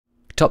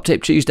Top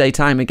Tip Tuesday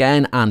time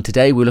again, and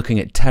today we're looking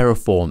at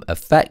terraform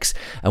effects,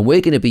 and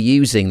we're going to be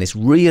using this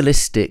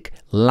realistic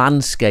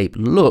landscape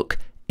look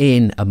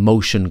in a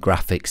motion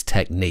graphics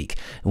technique,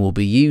 and we'll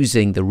be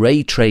using the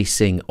ray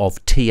tracing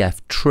of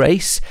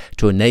tfTrace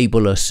to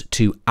enable us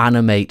to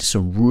animate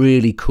some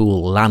really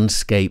cool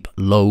landscape,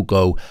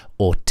 logo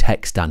or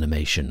text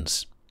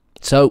animations.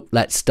 So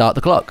let's start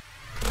the clock.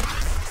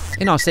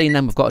 In our scene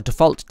then, we've got a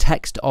default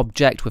text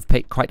object. We've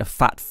picked quite a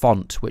fat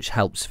font, which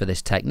helps for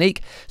this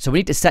technique. So we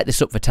need to set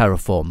this up for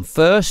terraform.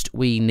 First,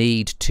 we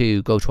need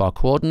to go to our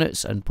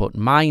coordinates and put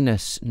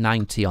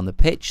 -90 on the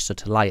pitch, so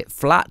to lie it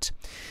flat.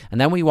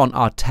 And then we want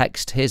our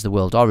text, here's the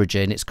world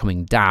origin, it's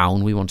coming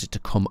down, we want it to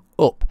come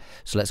up.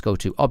 So let's go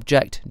to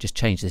object and just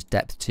change this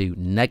depth to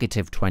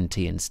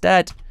 -20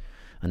 instead.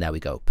 And there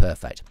we go,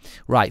 perfect.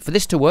 Right, for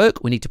this to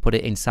work, we need to put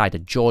it inside a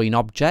join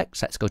object.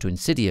 So let's go to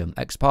INSYDIUM,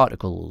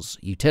 Xparticles,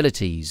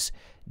 Utilities,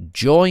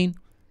 Join,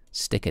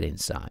 stick it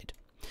inside.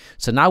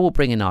 So now we'll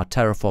bring in our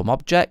terraform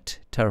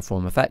object,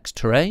 terraform effects,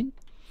 terrain.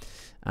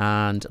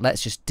 And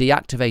let's just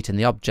deactivate in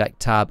the object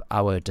tab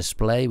our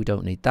display, we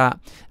don't need that.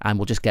 And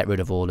we'll just get rid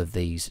of all of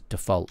these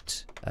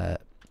default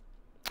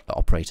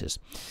operators.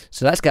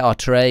 So let's get our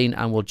terrain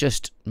and we'll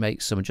just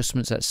make some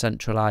adjustments. Let's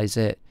centralize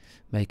it,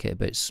 make it a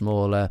bit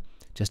smaller.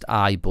 Just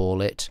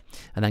eyeball it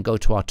and then go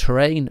to our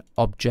terrain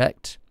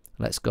object.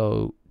 Let's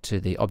go to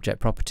the object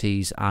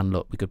properties and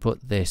look, we could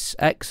put this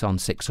X on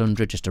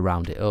 600 just to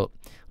round it up.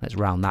 Let's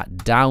round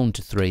that down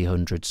to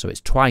 300 so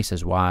it's twice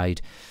as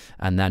wide,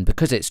 and then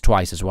because it's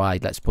twice as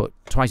wide, let's put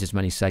twice as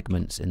many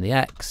segments in the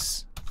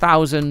X,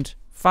 1000,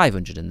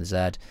 500 in the Z,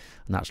 and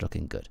that's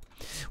looking good.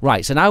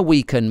 Right, so now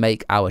we can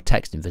make our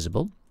text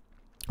invisible,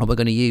 and we're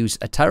going to use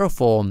a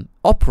terraform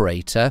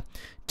operator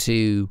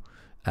to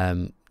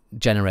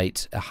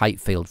generate a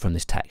height field from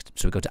this text.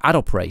 So we go to add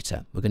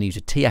operator. We're going to use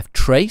a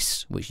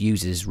tfTrace, which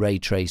uses ray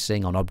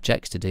tracing on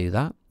objects to do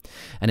that.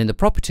 And in the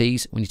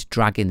properties, we need to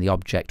drag in the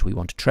object we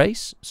want to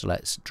trace. So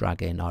let's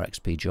drag in our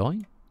XP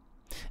join.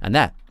 And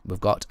there, we've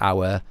got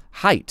our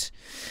height.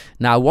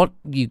 Now, what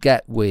you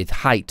get with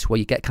height, where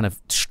you get kind of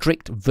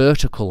strict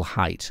vertical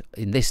height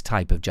in this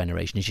type of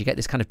generation, is you get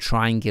this kind of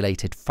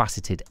triangulated,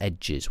 faceted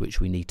edges, which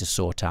we need to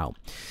sort out.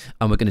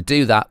 And we're going to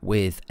do that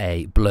with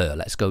a blur.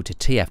 Let's go to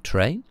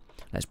tfTrace.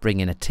 Let's bring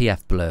in a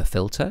TF blur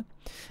filter,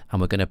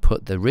 and we're going to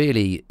put the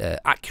really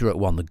accurate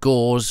one, the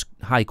gauze,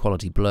 high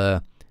quality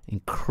blur,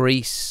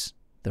 increase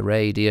the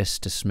radius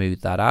to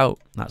smooth that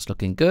out. That's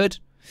looking good.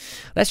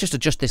 Let's just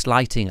adjust this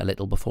lighting a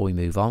little before we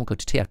move on. Go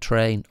to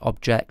tfTrace,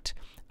 object,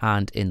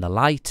 and in the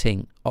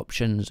lighting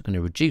options, I'm going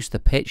to reduce the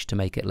pitch to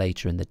make it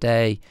later in the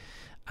day,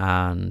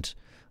 and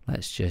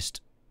let's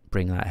just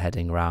bring that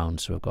heading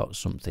around so we've got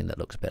something that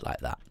looks a bit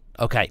like that.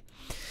 Okay,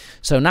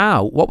 so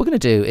now what we're going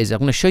to do is I'm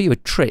going to show you a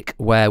trick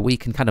where we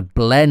can kind of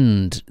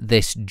blend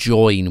this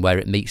join where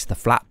it meets the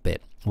flat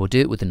bit. We'll do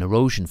it with an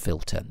erosion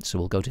filter. So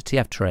we'll go to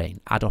tfTrace,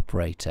 add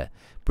operator,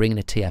 bring in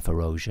a TF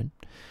erosion.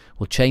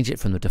 We'll change it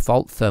from the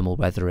default thermal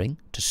weathering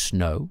to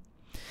snow.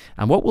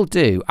 And what we'll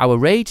do, our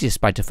radius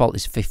by default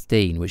is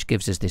 15, which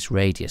gives us this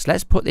radius.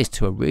 Let's put this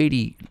to a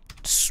really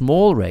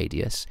small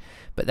radius,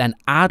 but then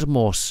add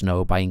more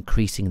snow by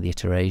increasing the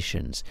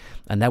iterations,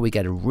 and then we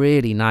get a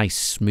really nice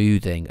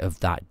smoothing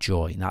of that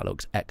join. That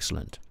looks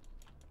excellent.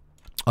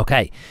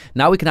 Okay,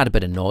 now we can add a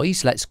bit of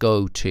noise. Let's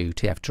go to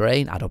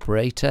tfTrace, add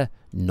operator,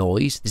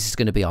 noise. This is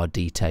going to be our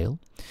detail.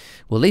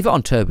 We'll leave it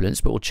on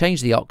turbulence, but we'll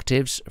change the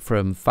octaves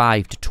from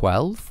 5 to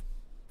 12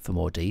 for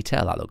more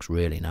detail. That looks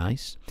really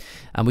nice,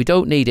 and we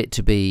don't need it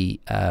to be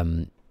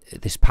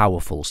this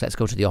powerful, so let's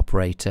go to the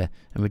operator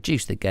and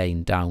reduce the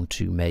gain down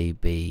to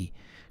maybe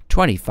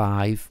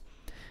 25,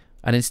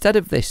 and instead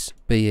of this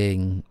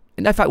being,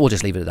 in fact we'll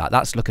just leave it at that.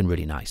 That's looking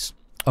really nice.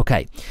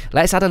 Okay,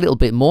 let's add a little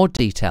bit more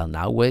detail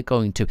now. We're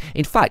going to,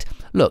 in fact,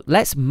 look,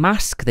 let's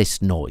mask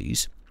this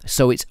noise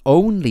so it's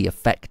only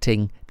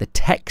affecting the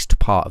text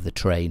part of the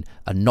terrain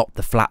and not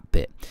the flat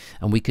bit,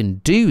 and we can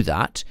do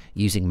that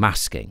using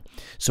masking.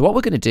 So what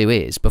we're going to do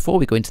is, before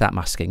we go into that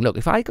masking, look,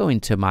 if I go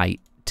into my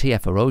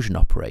TF erosion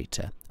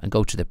operator and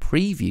go to the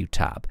preview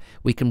tab,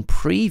 we can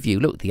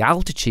preview, look, the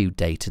altitude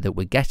data that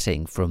we're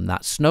getting from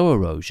that snow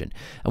erosion,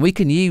 and we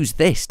can use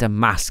this to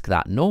mask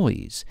that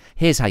noise.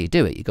 Here's how you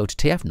do it. You go to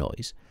TF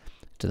noise,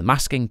 to the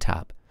masking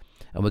tab,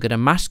 and we're going to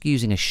mask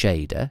using a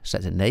shader. So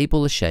let's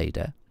enable the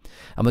shader,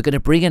 and we're going to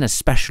bring in a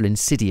special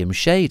INSYDIUM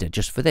shader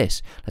just for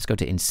this. Let's go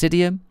to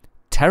INSYDIUM,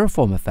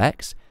 terraform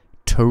effects,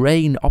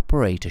 terrain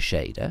operator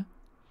shader.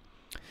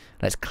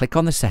 Let's click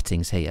on the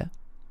settings here.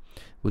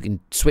 We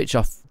can switch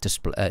off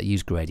display,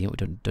 use gradient.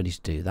 We don't need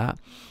to do that.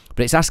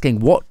 But it's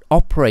asking what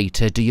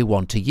operator do you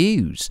want to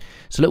use.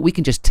 So look, we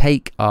can just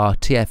take our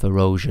TF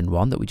erosion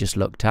one that we just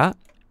looked at.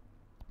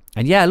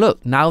 And yeah,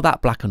 look, now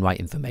that black and white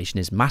information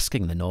is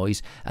masking the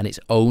noise and it's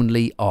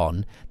only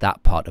on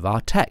that part of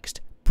our text.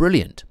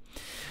 Brilliant.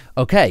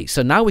 Okay,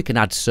 so now we can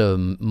add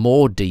some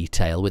more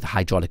detail with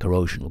hydraulic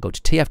erosion. We'll go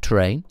to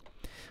tfTrace.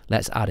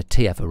 Let's add a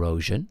TF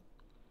erosion.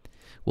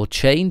 We'll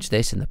change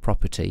this in the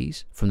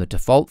properties from the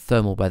default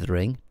thermal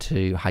weathering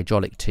to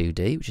hydraulic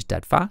 2D, which is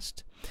dead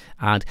fast.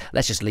 And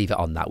let's just leave it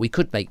on that. We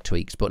could make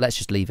tweaks, but let's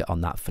just leave it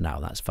on that for now.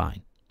 That's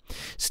fine.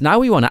 So now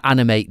we want to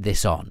animate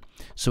this on.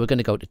 So we're going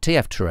to go to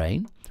TF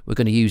Terrain. We're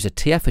going to use a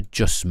TF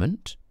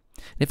adjustment.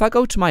 And if I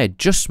go to my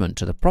adjustment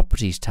to the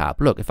properties tab,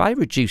 look, if I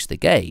reduce the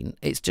gain,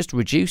 it's just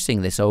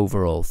reducing this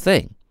overall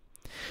thing.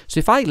 So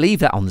if I leave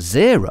that on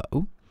 0,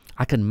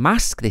 I can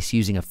mask this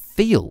using a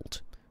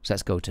field. So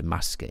let's go to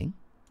masking,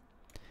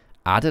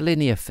 add a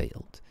linear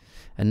field.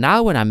 And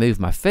now when I move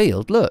my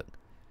field, look,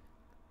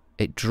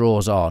 it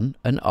draws on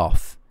and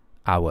off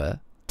our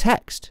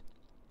text.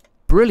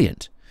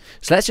 Brilliant.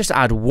 So let's just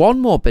add one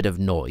more bit of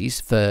noise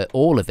for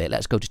all of it.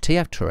 Let's go to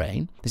TF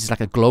Terrain. This is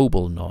like a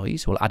global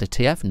noise. We'll add a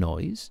TF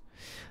noise.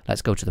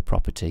 Let's go to the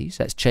properties.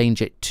 Let's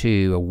change it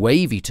to a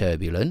wavy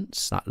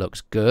turbulence. That looks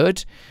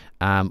good.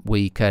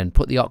 We can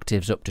put the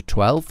octaves up to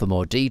 12 for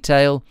more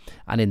detail.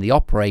 And in the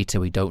operator,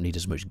 we don't need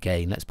as much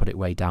gain. Let's put it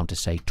way down to,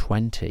 say,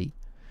 20.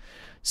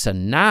 So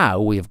now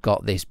we've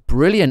got this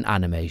brilliant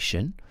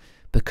animation.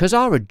 Because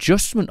our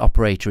adjustment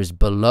operator is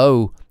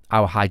below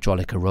our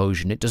hydraulic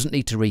erosion, it doesn't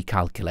need to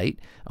recalculate,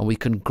 and we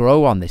can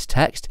grow on this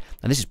text.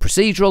 And this is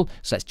procedural,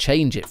 so let's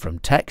change it from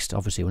text.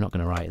 Obviously, we're not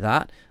going to write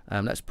that.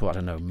 Let's put, I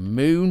don't know,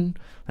 moon.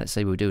 Let's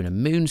say we're doing a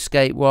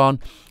moonscape one.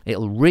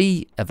 It'll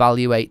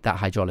re-evaluate that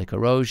hydraulic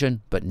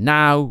erosion, but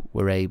now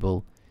we're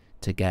able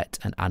to get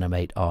and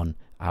animate on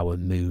our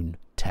moon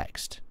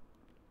text.